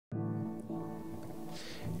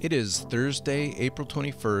It is Thursday, April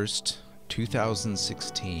 21st,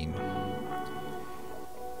 2016.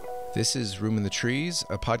 This is Room in the Trees,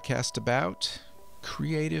 a podcast about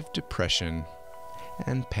creative depression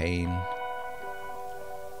and pain.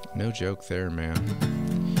 No joke there, man.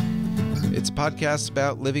 It's a podcast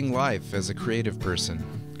about living life as a creative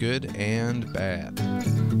person, good and bad.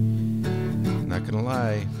 Not gonna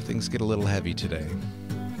lie, things get a little heavy today,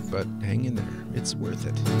 but hang in there, it's worth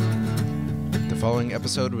it. The following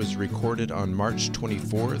episode was recorded on March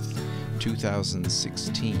 24th,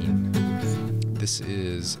 2016. This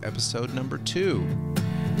is episode number 2,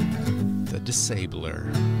 The DeStaebler.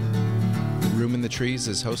 Room in the Trees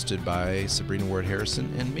is hosted by Sabrina Harrison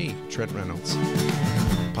and me, Trent Reynolds. The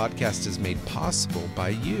podcast is made possible by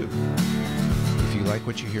you. If you like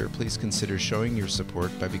what you hear, please consider showing your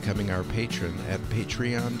support by becoming our patron at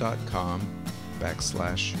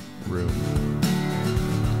patreon.com/room.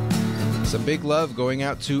 Some big love going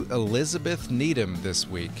out to Elizabeth Needham this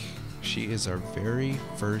week. She is our very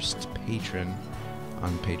first patron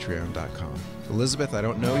on patreon.com. Elizabeth, I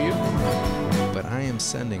don't know you, but I am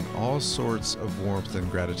sending all sorts of warmth and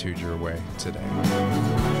gratitude your way today.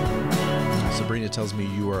 Sabrina tells me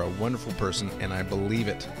you are a wonderful person, and I believe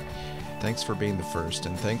it. Thanks for being the first,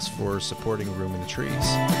 and thanks for supporting Room in the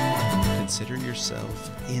Trees. Consider yourself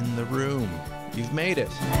in the room. You've made it.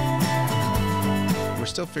 We're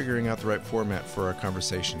still figuring out the right format for our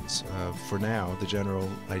conversations. For now, the general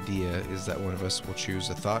idea is that one of us will choose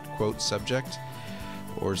a thought, quote, subject,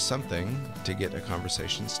 or something to get a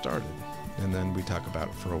conversation started, and then we talk about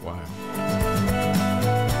it for a while.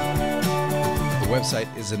 The website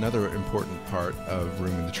is another important part of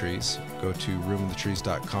Room in the Trees. Go to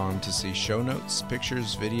roominthetrees.com to see show notes,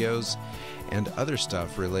 pictures, videos, and other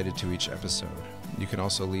stuff related to each episode. You can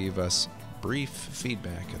also leave us brief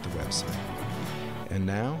feedback at the website. And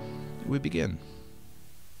now, we begin.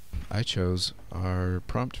 I chose our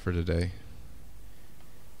prompt for today,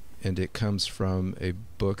 and it comes from a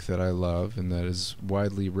book that I love and that is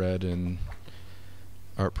widely read in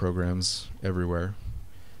art programs everywhere.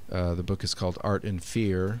 The book is called Art and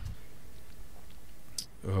Fear,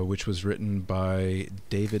 which was written by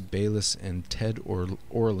David Bayless and Ted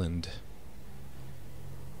Orland.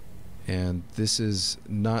 And this is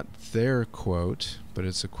not their quote, but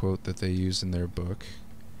it's a quote that they use in their book.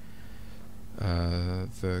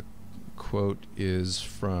 The quote is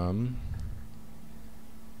from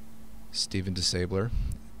Stephen DeStaebler.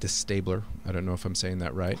 I don't know if I'm saying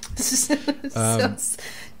that right.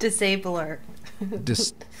 DeStaebler.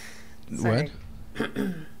 What?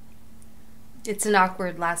 It's an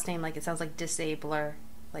awkward last name. Like it sounds like disabler.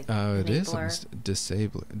 Like it is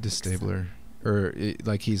DeStaebler. Or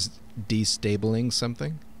like he's destabling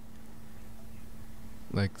something,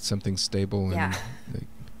 like something stable. And, yeah. Like,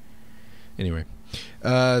 anyway,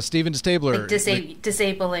 Stephen DeStaebler. Like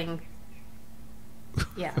disabling.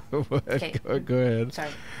 Yeah. Okay. Go ahead.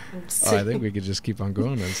 Sorry. I think we could just keep on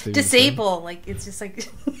going on Stephen. Disable, like it's just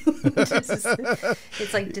like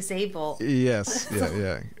it's like disable. Yes.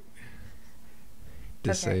 Yeah.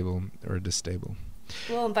 Disable or destable.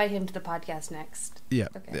 We'll invite him to the podcast next. Yeah.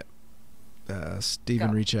 Okay. Yeah. Stephen,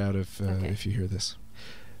 Go. reach out if you hear this.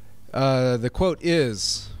 The quote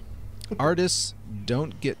is, "Artists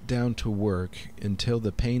don't get down to work until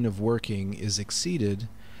the pain of working is exceeded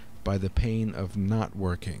by the pain of not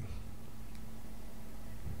working."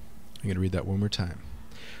 I'm going to read that one more time.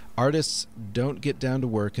 Artists don't get down to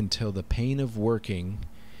work until the pain of working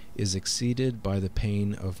is exceeded by the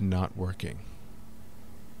pain of not working.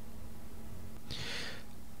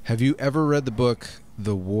 Have you ever read the book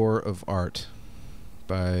The War of Art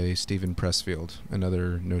by Stephen Pressfield,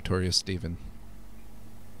 another notorious Stephen?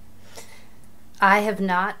 I have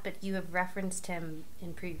not, but you have referenced him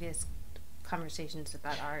in previous conversations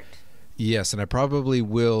about art. Yes, and I probably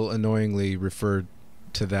will annoyingly refer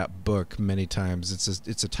to that book many times.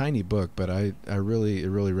 It's a tiny book, but it really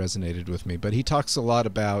resonated with me. But he talks a lot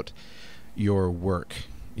about your work.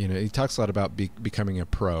 You know, he talks a lot about becoming a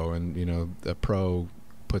pro, and you know, a pro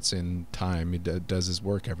puts in time. He does his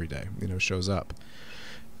work every day. You know, shows up.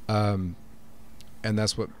 And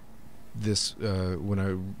that's what this. When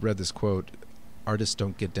I read this quote, artists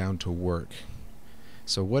don't get down to work.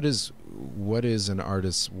 So what is an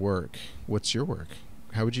artist's work? What's your work?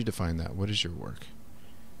 How would you define that? What is your work?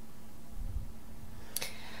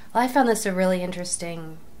 Well, I found this a really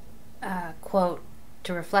interesting quote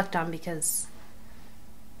to reflect on because,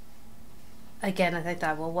 again, I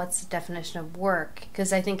thought, well, what's the definition of work?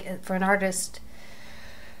 Because I think for an artist,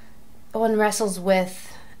 one wrestles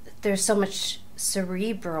with, there's so much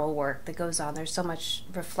cerebral work that goes on. There's so much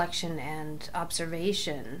reflection and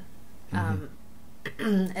observation.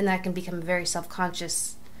 and that can become a very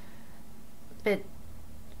self-conscious, bit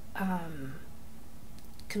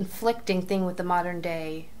conflicting thing with the modern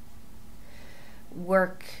day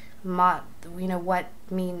work what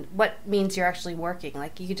means you're actually working.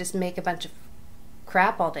 Like, you could just make a bunch of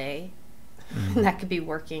crap all day, and that could be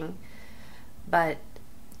working. But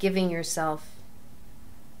giving yourself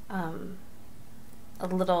a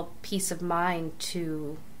little peace of mind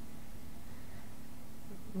to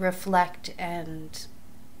reflect and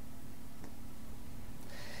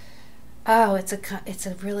it's a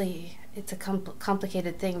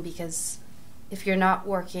complicated thing, because if you're not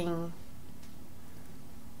working,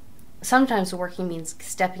 sometimes working means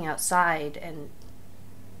stepping outside and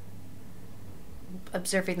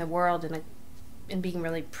observing the world and being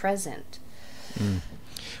really present.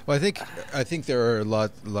 Well, I think there are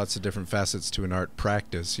lots of different facets to an art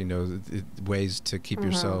practice. Ways to keep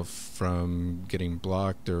yourself from getting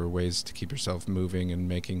blocked, or ways to keep yourself moving and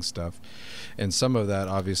making stuff. And some of that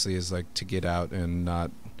obviously is like to get out and not,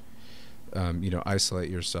 isolate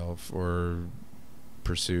yourself or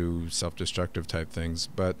pursue self-destructive type things.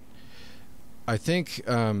 But I think,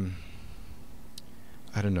 I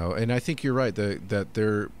don't know, and I think you're right that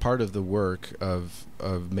they're part of the work of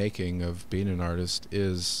being an artist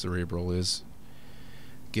is cerebral, is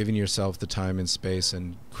giving yourself the time and space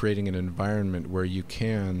and creating an environment where you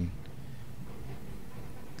can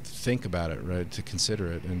think about it, right, to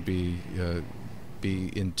consider it and be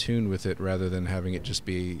in tune with it, rather than having it just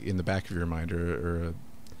be in the back of your mind or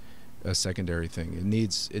a secondary thing.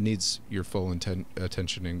 It needs your full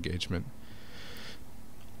attention and engagement.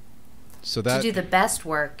 So that, to do the best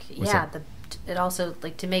work, it also,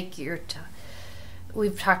 like, to make your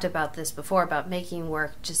we've talked about this before, about making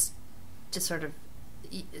work just sort of,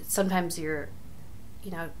 sometimes you're,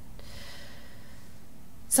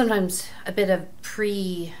 sometimes a bit of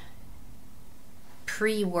pre-work,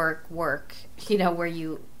 where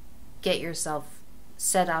you get yourself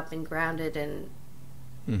set up and grounded and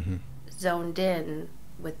zoned in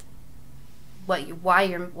with why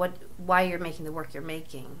you're making the work you're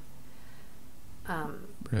making.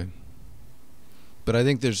 Right. But I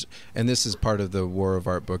think and this is part of the War of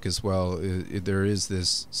Art book as well, there is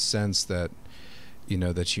this sense that,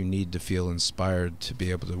 that you need to feel inspired to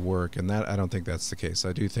be able to work, and that, I don't think that's the case.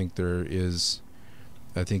 I do think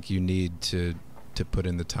I think you need to put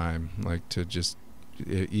in the time, like, to just,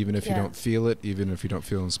 even if you don't feel it, even if you don't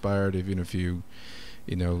feel inspired, even if you,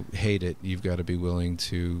 hate it, you've got to be willing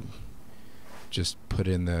to just put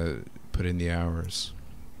in the hours.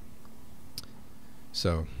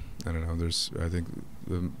 So, I don't know, there's, I think,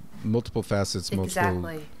 multiple facets,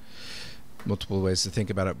 multiple ways to think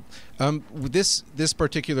about it. This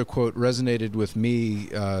particular quote resonated with me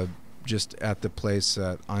just at the place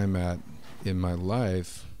that I'm at in my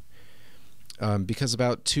life, because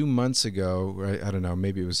about 2 months ago, I don't know,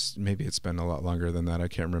 maybe it's been a lot longer than that, I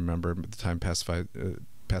can't remember, but the time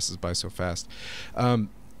passes by so fast.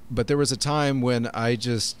 But there was a time when I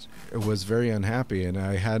just was very unhappy, and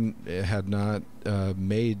I had not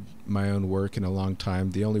made my own work in a long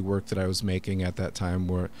time. The only work that I was making at that time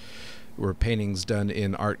were paintings done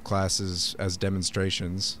in art classes as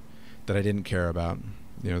demonstrations that I didn't care about.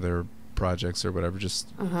 They were projects or whatever, just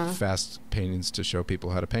fast paintings to show people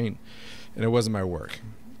how to paint, and it wasn't my work.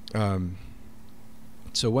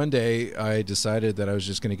 So one day I decided that I was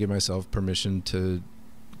just going to give myself permission to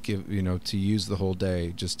use the whole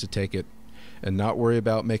day, just to take it and not worry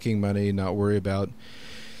about making money, not worry about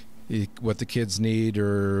what the kids need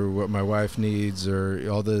or what my wife needs or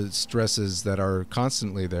all the stresses that are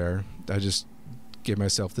constantly there. I just gave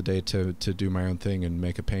myself the day to do my own thing and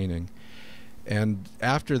make a painting. And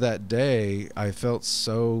after that day, I felt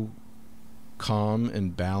so calm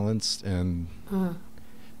and balanced and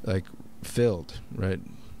like filled, right?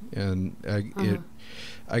 And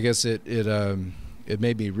I guess it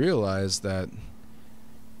made me realize that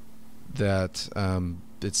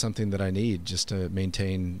it's something that I need just to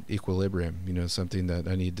maintain equilibrium, something that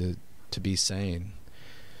I need to be sane.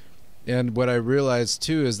 And what I realized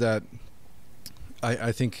too is that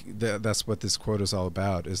I think that's what this quote is all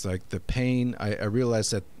about, is like the pain. I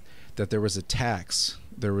realized that there was a tax.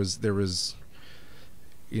 There was there was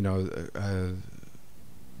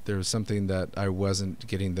something that I wasn't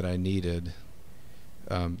getting that I needed.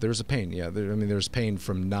 There was a pain, there's pain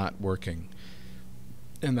from not working.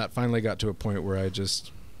 And that finally got to a point where I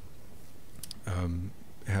just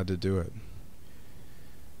had to do it.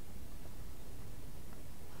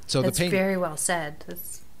 So that's the pain, very well said.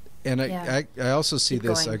 I also see Keep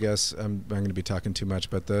this. going. I guess I'm going to be talking too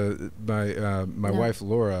much, but my wife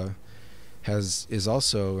Laura is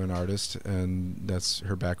also an artist, and that's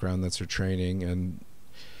her background, that's her training,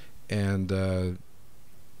 and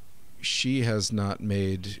she has not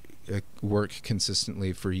made work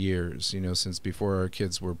consistently for years, since before our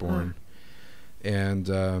kids were born. And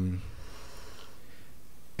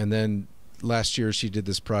then last year she did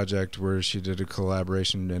this project where she did a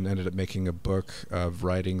collaboration and ended up making a book of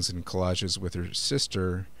writings and collages with her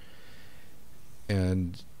sister,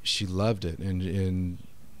 and she loved it, and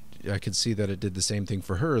I could see that it did the same thing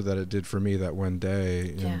for her that it did for me that one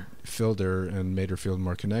day, and filled her and made her feel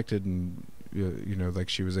more connected, and like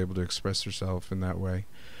she was able to express herself in that way.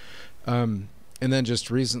 And then just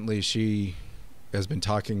recently she has been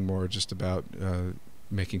talking more just about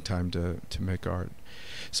making time to make art.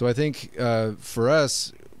 So I think for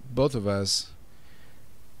us, both of us,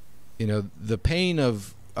 the pain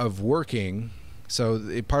of working.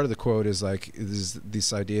 So part of the quote is like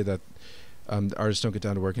this idea that artists don't get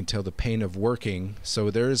down to work until the pain of working.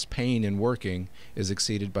 So there is pain in working is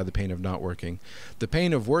exceeded by the pain of not working. The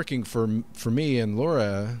pain of working for me and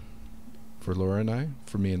Laura, for me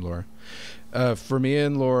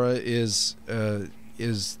and Laura is the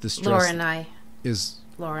stress. Laura and I.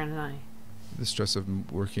 The stress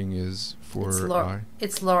of working is for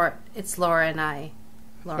It's Laura and I.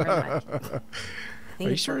 Laura and I. Are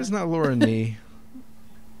you sure it's not Laura and me?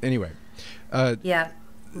 Anyway. Yeah.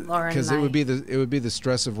 Laura and I. Because it would be the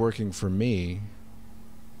stress of working for me,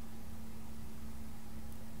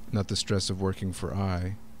 not the stress of working for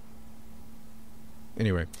I.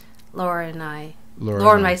 Anyway. Laura and I.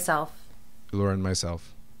 Laura and myself. Laura and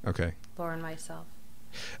myself. Okay. Laura and myself.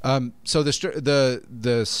 So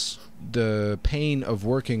the pain of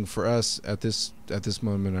working for us at this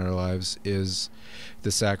moment in our lives is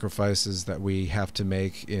the sacrifices that we have to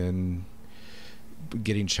make in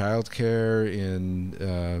getting childcare,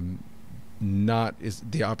 in not is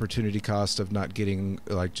the opportunity cost of not getting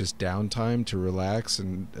like just downtime to relax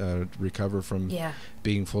and recover from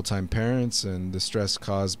being full-time parents, and the stress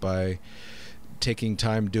caused by taking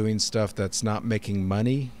time doing stuff that's not making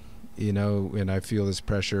money, and I feel this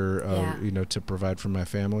pressure of, to provide for my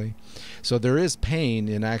family. So there is pain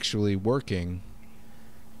in actually working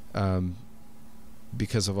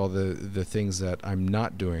because of all the things that I'm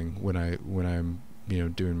not doing when I'm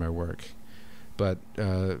doing my work. But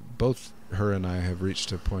both her and I have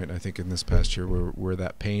reached a point, I think, in this past year where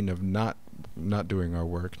that pain of not doing our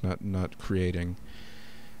work, not creating,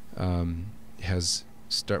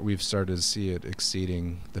 we've started to see it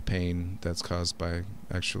exceeding the pain that's caused by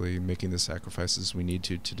actually making the sacrifices we need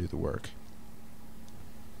to do the work.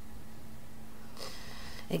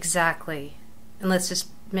 Exactly. And let's just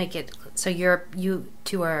make it so you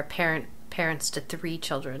two are parents to 3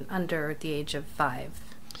 children under the age of 5.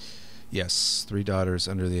 Yes, 3 daughters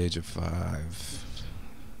under the age of 5.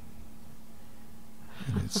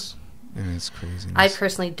 And it's crazy. I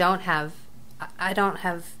personally don't have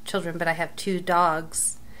children, but I have 2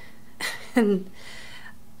 dogs. And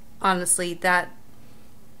honestly, that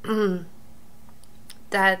in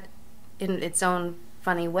its own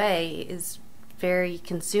funny way is very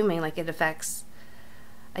consuming. Like, it affects,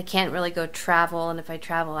 I can't really go travel, and if I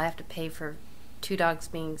travel I have to pay for 2 dogs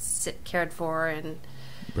being cared for, and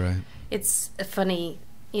right. It's a funny,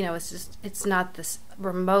 it's not this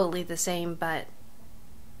remotely the same, but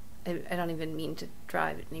I don't even mean to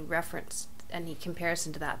drive any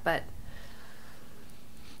comparison to that, but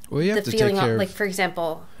well, you have the to feeling take care of, like, for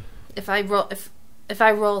example, if I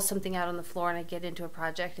roll something out on the floor and I get into a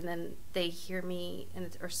project and then they hear me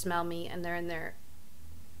or smell me and they're in the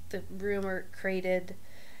room or crated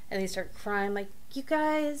and they start crying, like, you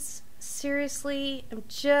guys, seriously, I'm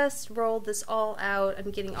just rolled this all out,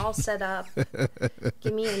 I'm getting all set up,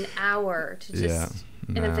 give me an hour to just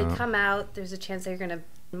and if they come out, there's a chance they're going to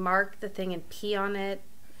mark the thing and pee on it.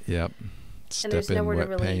 Yep. And there's nowhere to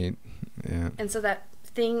really paint. Yeah. And so that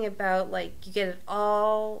thing about, like, you get it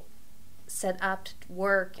all set up to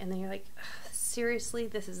work and then you're like, seriously,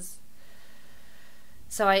 this is.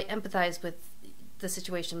 So I empathize with the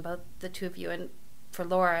situation, both the two of you, and for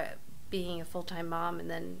Laura being a full-time mom and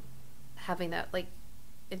then having that, like,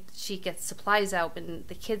 if she gets supplies out when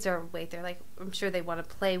the kids are awake, they're like, I'm sure they want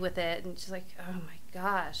to play with it, and she's like, oh my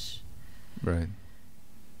gosh. Right.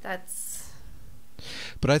 That's.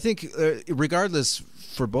 But I think, regardless,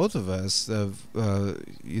 for both of us, of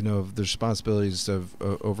of the responsibilities of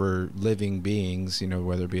over living beings,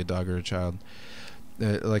 whether it be a dog or a child,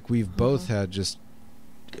 like we've both had just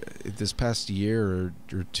this past year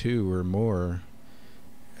or 2 or more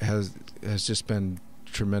has just been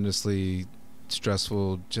tremendously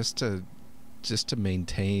stressful just to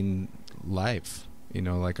maintain life,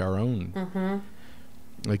 like our own. Mm-hmm.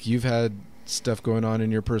 Like you've had stuff going on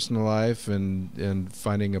in your personal life, and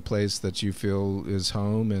finding a place that you feel is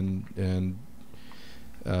home, and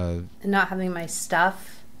not having my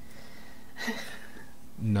stuff.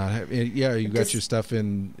 Yeah, you got your stuff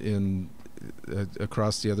in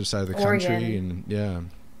across the other side of the country, and yeah.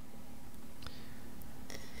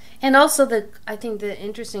 And also I think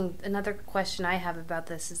another question I have about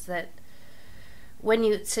this is that when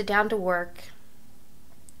you sit down to work,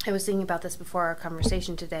 I was thinking about this before our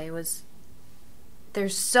conversation today,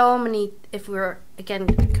 there's so many, if we were, again,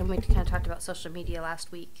 we kind of talked about social media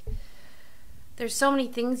last week, there's so many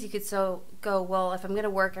things you could go, well, if I'm going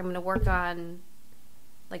to work, I'm going to work on,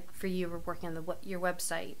 like for you, we're working on your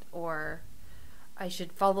website, or I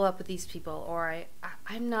should follow up with these people, or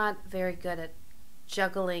I'm not very good at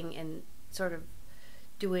juggling and sort of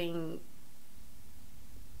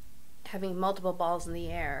having multiple balls in the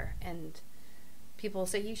air, and people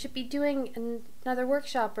say you should be doing another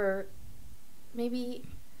workshop, or maybe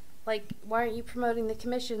like why aren't you promoting the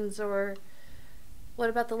commissions, or what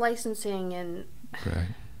about the licensing, and right.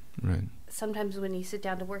 Sometimes when you sit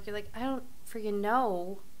down to work, you're like, I don't freaking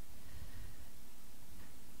know.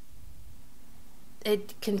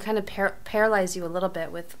 It can kind of paralyze you a little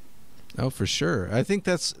bit with. Oh, for sure. I think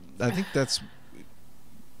that's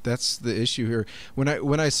the issue here.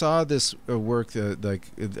 When I saw this work,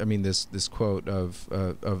 this quote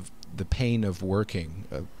of the pain of working,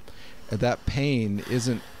 that pain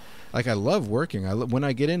isn't like, I love working. When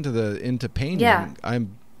I get into painting, yeah.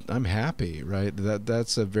 I'm happy, right?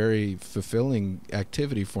 That's a very fulfilling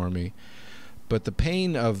activity for me. But the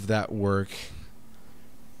pain of that work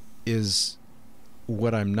is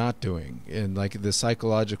what I'm not doing, and like the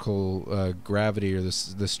psychological gravity, or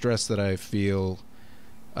the stress that I feel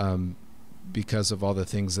because of all the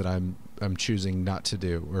things that I'm choosing not to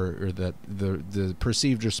do, or that the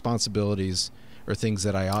perceived responsibilities or things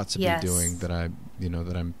that I ought to yes. be doing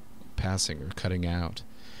that I'm passing or cutting out.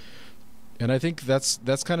 And I think that's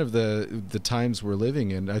kind of the times we're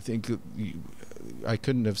living in. I think I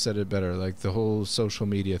couldn't have said it better. Like, the whole social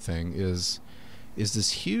media thing is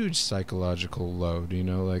this huge psychological load,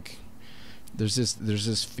 like there's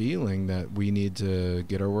this feeling that we need to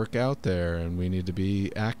get our work out there, and we need to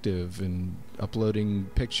be active and uploading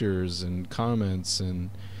pictures and comments and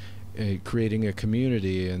creating a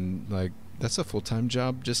community, and like that's a full-time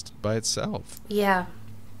job just by itself. Yeah.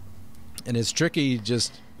 And it's tricky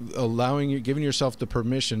just giving yourself the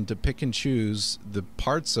permission to pick and choose the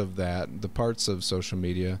parts of social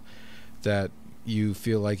media that you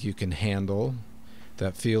feel like you can handle,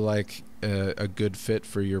 that feel like a good fit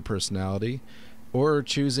for your personality, or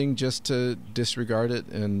choosing just to disregard it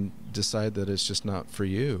and decide that it's just not for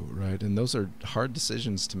you, right? And those are hard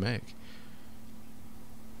decisions to make.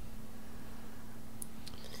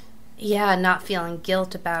 Yeah, not feeling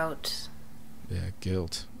guilt about. Yeah,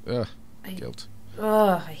 guilt. Guilt.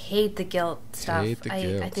 I hate the guilt stuff. Hate the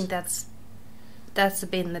guilt. I think that's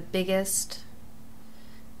been the biggest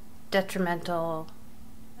detrimental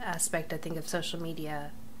aspect, I think, of social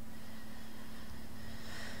media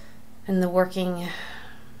and the working.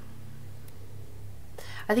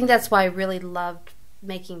 I think that's why I really loved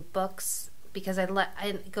making books, because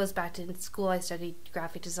it goes back to, in school I studied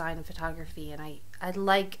graphic design and photography, and I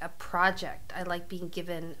like a project. I like being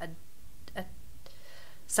given a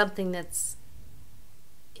something it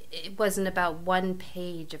wasn't about one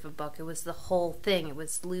page of a book. It was the whole thing. It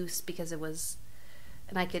was loose because and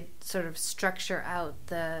I could sort of structure out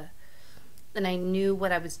and I knew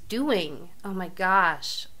what I was doing. Oh my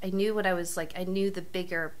gosh. I knew what I was like. I knew the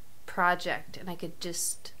bigger project, and I could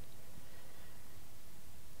just,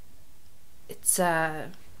 it's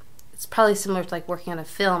probably similar to like working on a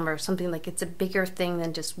film or something. Like, it's a bigger thing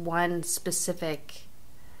than just one specific,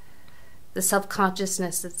 the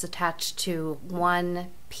self-consciousness that's attached to one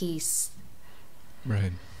piece.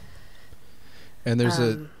 Right. And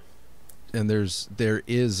there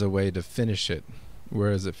is a way to finish it,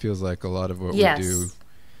 whereas it feels like a lot of what yes. we do,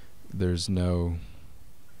 there's no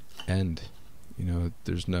end.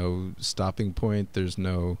 There's no stopping point. There's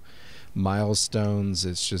no milestones.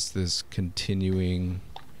 It's just this continuing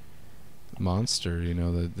monster. I don't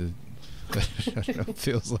know, it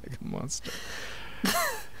feels like a monster.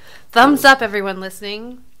 Thumbs up, everyone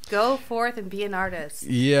listening. Go forth and be an artist.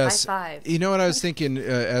 Yes. High five. You know what I was thinking,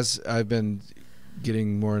 as I've been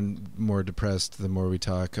getting more and more depressed the more we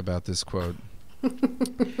talk about this quote,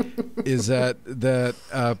 is that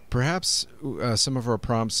perhaps some of our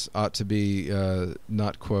prompts ought to be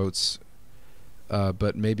not quotes,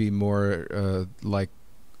 but maybe more like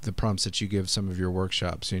the prompts that you give some of your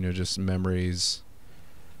workshops, just memories,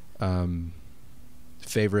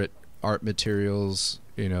 favorite art materials,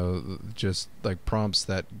 just like prompts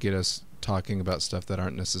that get us talking about stuff that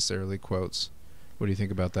aren't necessarily quotes. What do you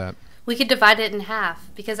think about that? We could divide it in half,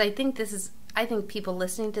 because I think people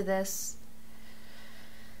listening to this,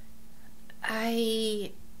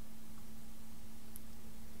 I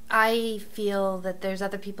feel that there's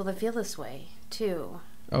other people that feel this way too.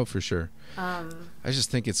 Oh, for sure. I just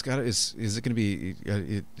think is it going to be?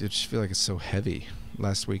 It just feel like it's so heavy.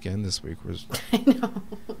 Last weekend, this week was. I know.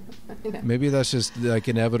 Maybe that's just like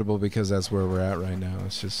inevitable because that's where we're at right now.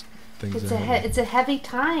 It's just things. It's a heavy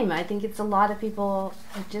time. I think it's a lot of people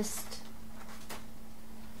are just.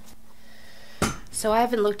 So I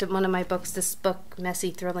haven't looked at one of my books. This book,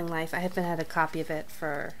 Messy Thrilling Life. I haven't had a copy of it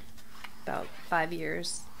for about 5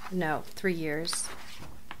 years. No, 3 years.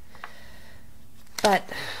 But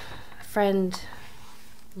a friend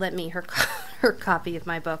lent me her copy of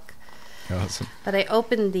my book. Awesome. But I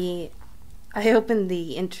opened the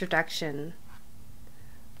introduction.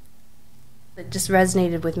 It just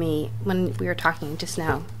resonated with me when we were talking just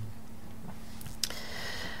now.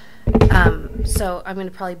 So I'm going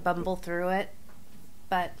to probably bumble through it.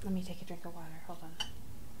 But let me take a drink of water. Hold on.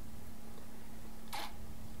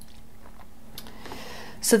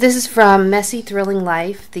 So this is from Messy Thrilling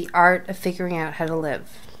Life, The Art of Figuring Out How to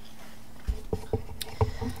Live.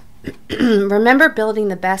 Remember building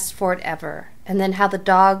the best fort ever, and then how the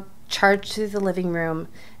dog charged through the living room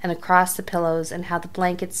and across the pillows, and how the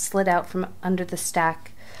blankets slid out from under the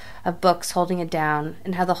stack of books holding it down,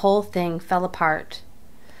 and how the whole thing fell apart.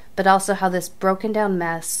 But also how this broken down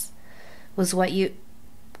mess was what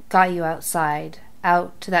got you outside,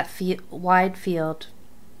 out to that wide field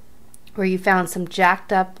where you found some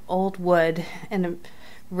jacked up old wood and a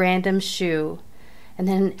random shoe, and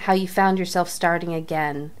then how you found yourself starting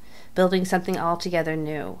again, building something altogether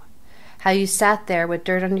new. How you sat there with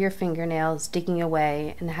dirt under your fingernails, digging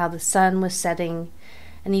away, and how the sun was setting,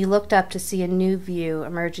 and you looked up to see a new view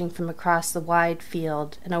emerging from across the wide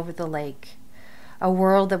field and over the lake. A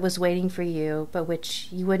world that was waiting for you, but which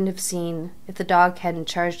you wouldn't have seen if the dog hadn't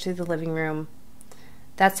charged through the living room.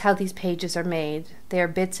 That's how these pages are made. They are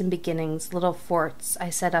bits and beginnings, little forts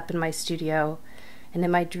I set up in my studio and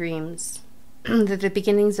in my dreams. They're the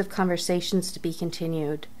beginnings of conversations to be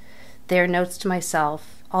continued. They are notes to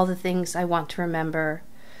myself, all the things I want to remember.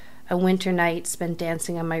 A winter night spent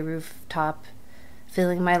dancing on my rooftop,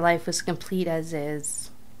 feeling my life was complete as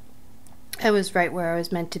is. I was right where I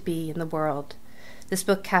was meant to be in the world. This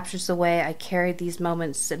book captures the way I carried these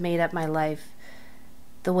moments that made up my life,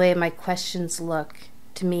 the way my questions look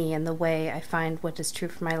to me, and the way I find what is true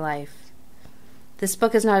for my life. This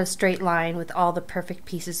book is not a straight line with all the perfect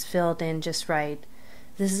pieces filled in just right.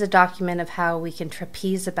 This is a document of how we can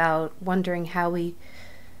trapeze about, wondering how we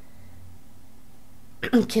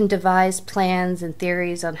can devise plans and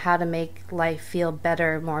theories on how to make life feel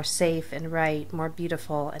better, more safe and right, more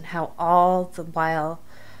beautiful, and how all the while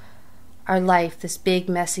our life, this big,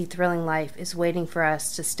 messy, thrilling life, is waiting for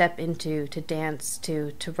us to step into, to dance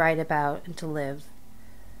to write about, and to live.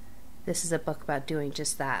 This is a book about doing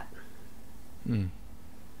just that.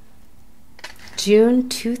 June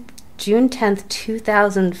 10th,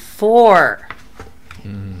 2004.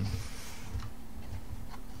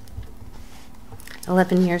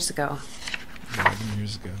 11 years ago. 11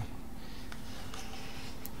 years ago.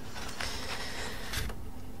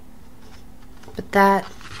 But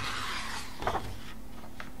that...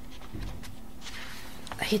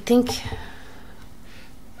 I think...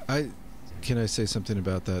 Can I say something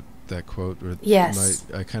about that quote? Yes.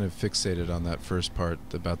 I kind of fixated on that first part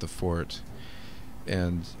about the fort.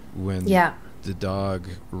 And when the dog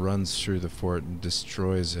runs through the fort and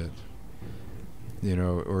destroys it,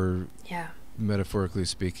 or metaphorically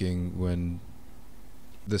speaking, when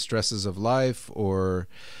the stresses of life or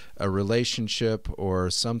a relationship or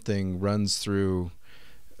something runs through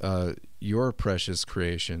your precious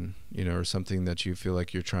creation, or something that you feel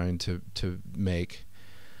like you're trying to make,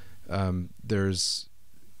 there's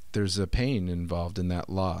a pain involved in that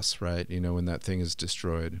loss, right? When that thing is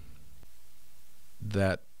destroyed,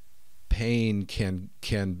 that pain can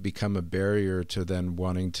become a barrier to then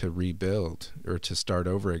wanting to rebuild or to start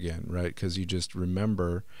over again, right? Because you just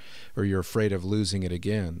remember, or you're afraid of losing it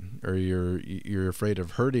again, or you're afraid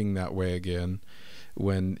of hurting that way again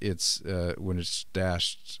when it's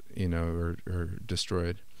dashed, or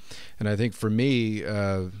destroyed. And I think for me,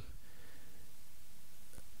 there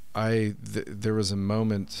was a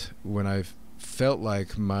moment when I felt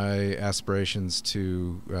like my aspirations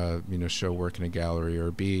to show work in a gallery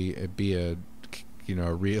or be a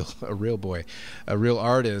real boy, a real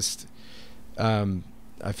artist,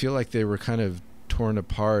 I feel like they were kind of torn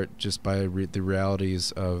apart just by the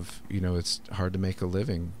realities of, it's hard to make a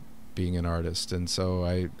living being an artist. And so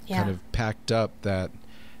I kind of packed up that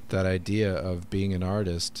idea of being an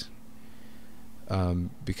artist,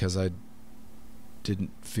 because I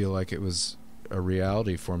didn't feel like it was a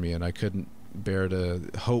reality for me, and I couldn't bear to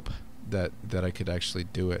hope that I could actually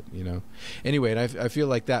do it, Anyway, and I feel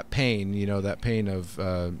like that pain, that pain of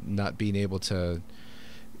not being able to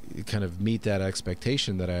kind of meet that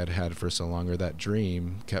expectation that I had had for so long, or that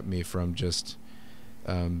dream, kept me from just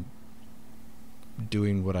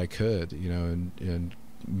doing what I could, and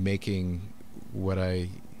making what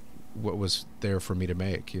was there for me to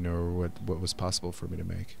make, or what was possible for me to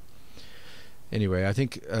make. Anyway, I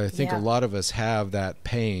think a lot of us have that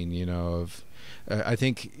pain, of I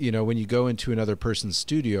think, when you go into another person's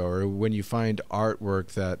studio, or when you find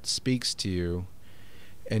artwork that speaks to you,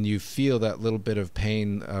 and you feel that little bit of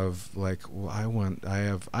pain of like, well,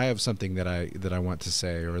 I have something that I want to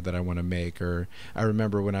say, or that I want to make. Or I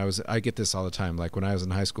remember when I get this all the time, like when I was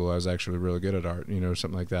in high school, I was actually really good at art, or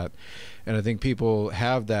something like that. And I think people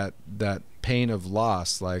have that pain of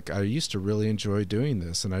loss. Like, I used to really enjoy doing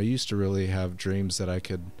this, and I used to really have dreams that I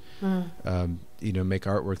could, make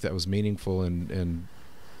artwork that was meaningful and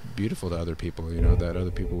beautiful to other people, that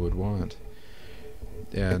other people would want.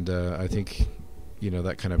 And I think,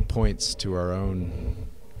 that kind of points to our own,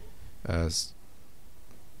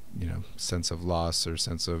 sense of loss, or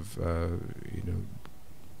sense of,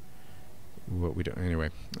 what we do.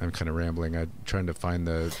 Anyway, I'm kind of rambling. I'm trying to find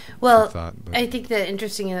the thought. But I think that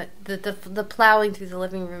interesting, the plowing through the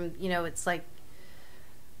living room, it's like,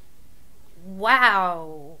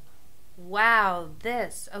 wow,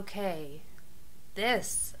 this, okay.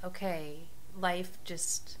 Life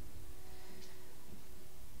just,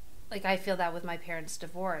 like, I feel that with my parents'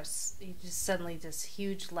 divorce. You just suddenly, this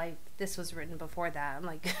huge life, this was written before that. I'm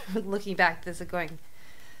like, looking back at this and going,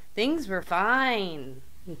 things were fine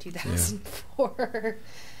in 2004.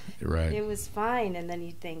 Yeah. Right. It was fine. And then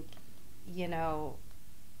you think,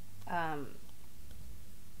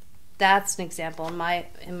 that's an example in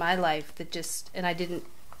my life that just, and I didn't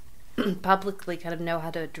publicly kind of know how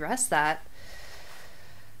to address that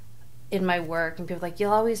in my work. And people are like,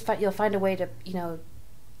 you'll find a way to,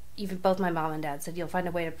 even both my mom and dad said, you'll find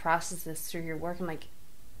a way to process this through your work. I'm like,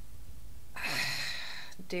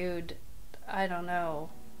 dude, I don't know.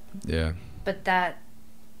 Yeah. But that.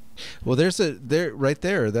 Well, right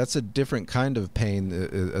there, that's a different kind of pain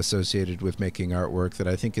associated with making artwork that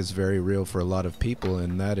I think is very real for a lot of people.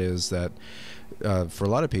 And that is that for a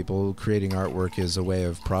lot of people, creating artwork is a way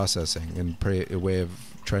of processing and a way of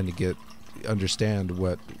trying to understand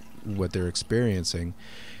what they're experiencing.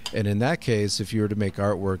 And in that case, if you were to make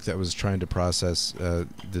artwork that was trying to process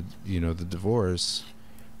the divorce,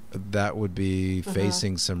 that would be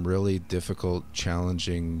facing some really difficult,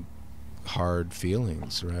 challenging, hard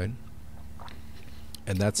feelings, right?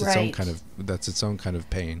 And that's its own kind of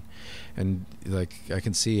pain. And like, I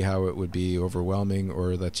can see how it would be overwhelming,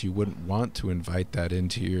 or that you wouldn't want to invite that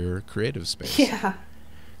into your creative space. Yeah.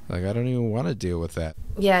 Like, I don't even want to deal with that.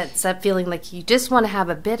 Yeah, it's that feeling like you just want to have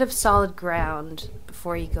a bit of solid ground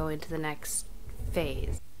before you go into the next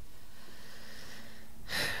phase.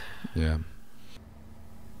 Yeah.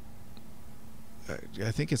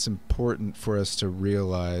 I think it's important for us to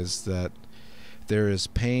realize that there is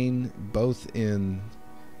pain both in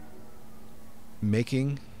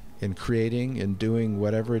making and creating and doing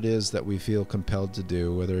whatever it is that we feel compelled to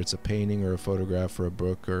do, whether it's a painting or a photograph or a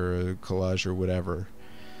book or a collage or whatever.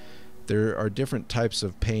 There are different types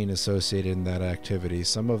of pain associated in that activity.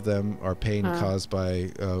 Some of them are pain caused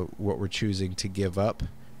by what we're choosing to give up,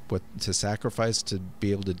 what to sacrifice to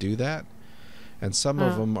be able to do that. And some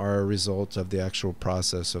of them are a result of the actual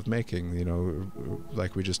process of making,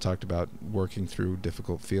 like we just talked about, working through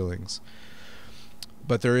difficult feelings.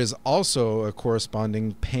 But there is also a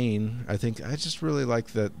corresponding pain. I just really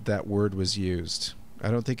like that word was used.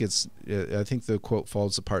 I think the quote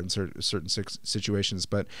falls apart in certain situations,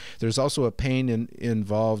 but there's also a pain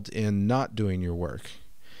involved in not doing your work.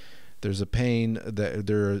 There's a pain that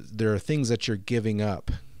there are things that you're giving up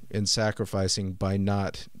and sacrificing by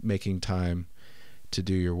not making time to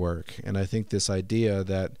do your work. And I think this idea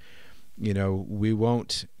that, we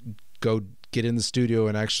won't go get in the studio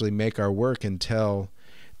and actually make our work until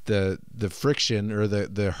the friction or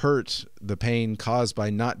the hurt, the pain caused by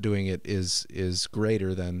not doing it is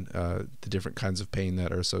greater than the different kinds of pain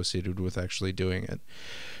that are associated with actually doing it.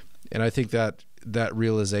 And I think that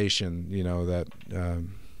realization,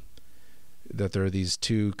 that there are these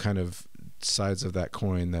two kind of sides of that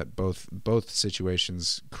coin, that both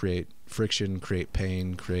situations create friction, create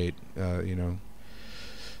pain, create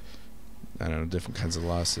I don't know, different kinds of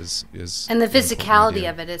loss is and the physicality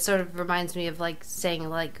of it. It sort of reminds me of like saying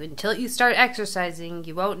like until you start exercising,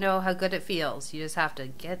 you won't know how good it feels. You just have to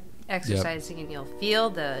get exercising, and you'll feel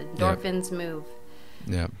the endorphins move.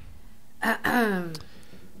 Yeah.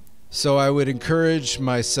 So I would encourage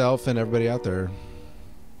myself and everybody out there,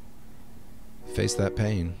 face that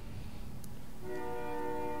pain.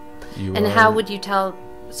 How would you tell?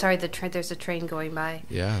 Sorry, there's a train going by.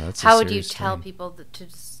 Yeah, that's. How would you tell people to?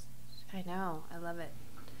 I know, I love it.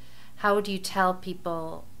 How would you tell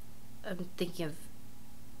people? I'm thinking of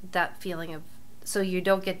that feeling of, so you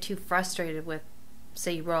don't get too frustrated with,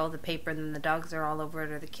 say you roll the paper and then the dogs are all over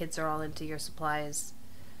it or the kids are all into your supplies.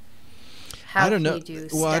 How I don't know. You do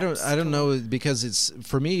well, I don't know, because it's,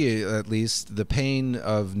 for me at least, the pain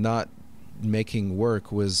of not making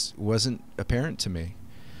work wasn't apparent to me.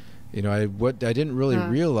 You know, I didn't really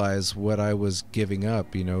realize what I was giving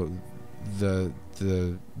up. You know, the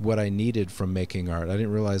what I needed from making art. I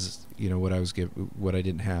didn't realize, you know, what I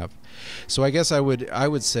didn't have. So I guess I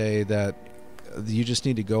would say that you just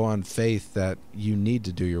need to go on faith that you need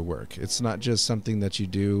to do your work. It's not just something that you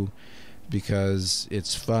do because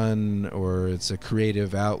it's fun or it's a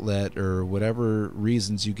creative outlet or whatever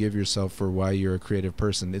reasons you give yourself for why you're a creative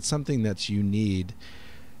person. It's something that you need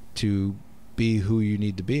to be who you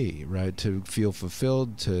need to be, right? To feel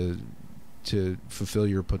fulfilled, to fulfill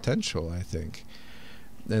your potential, I think.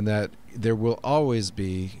 And that there will always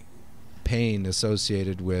be pain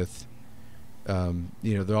associated with, you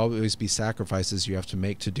know, there'll always be sacrifices you have to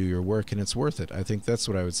make to do your work, and it's worth it. I think that's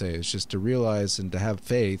what I would say. It's just to realize and to have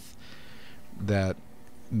faith that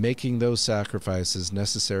making those sacrifices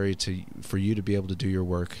necessary for you to be able to do your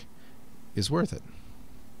work is worth it.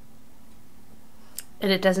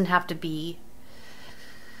 And it doesn't have to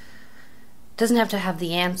have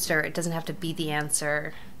the answer. It doesn't have to be the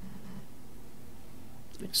answer.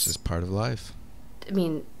 It's just part of life. I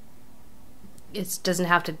mean, it doesn't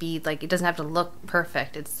have to be like, it doesn't have to look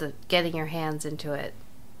perfect. It's the getting your hands into it.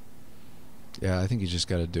 Yeah, I think you just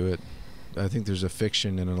got to do it. I think there's a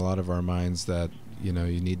fiction in a lot of our minds that, you know,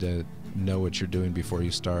 you need to know what you're doing before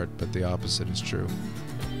you start, but the opposite is true.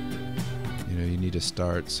 You know, you need to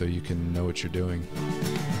start so you can know what you're doing.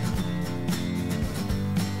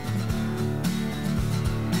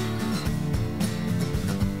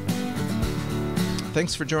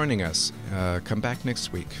 Thanks for joining us. Come back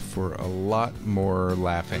next week for a lot more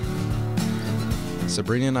laughing.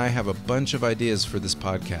 Sabrina and I have a bunch of ideas for this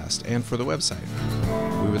podcast and for the website.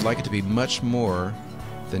 We would like it to be much more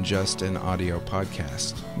than just an audio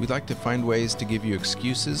podcast. We'd like to find ways to give you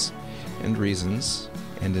excuses and reasons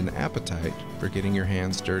and an appetite for getting your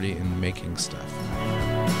hands dirty and making stuff.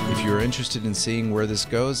 If you're interested in seeing where this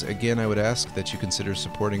goes, again, I would ask that you consider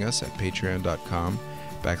supporting us at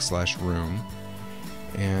patreon.com/room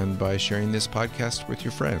and by sharing this podcast with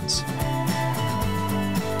your friends.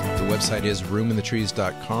 The website is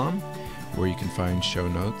roominthetrees.com, where you can find show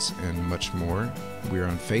notes and much more. We're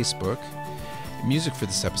on Facebook. Music for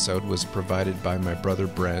this episode was provided by my brother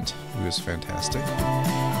Brent, who is fantastic.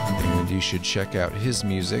 And you should check out his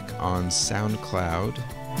music on SoundCloud.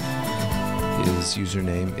 His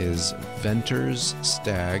username is Venter's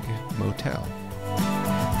Stag Motel.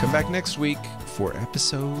 Come back next week for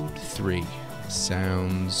episode 3.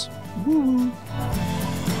 Sounds woo.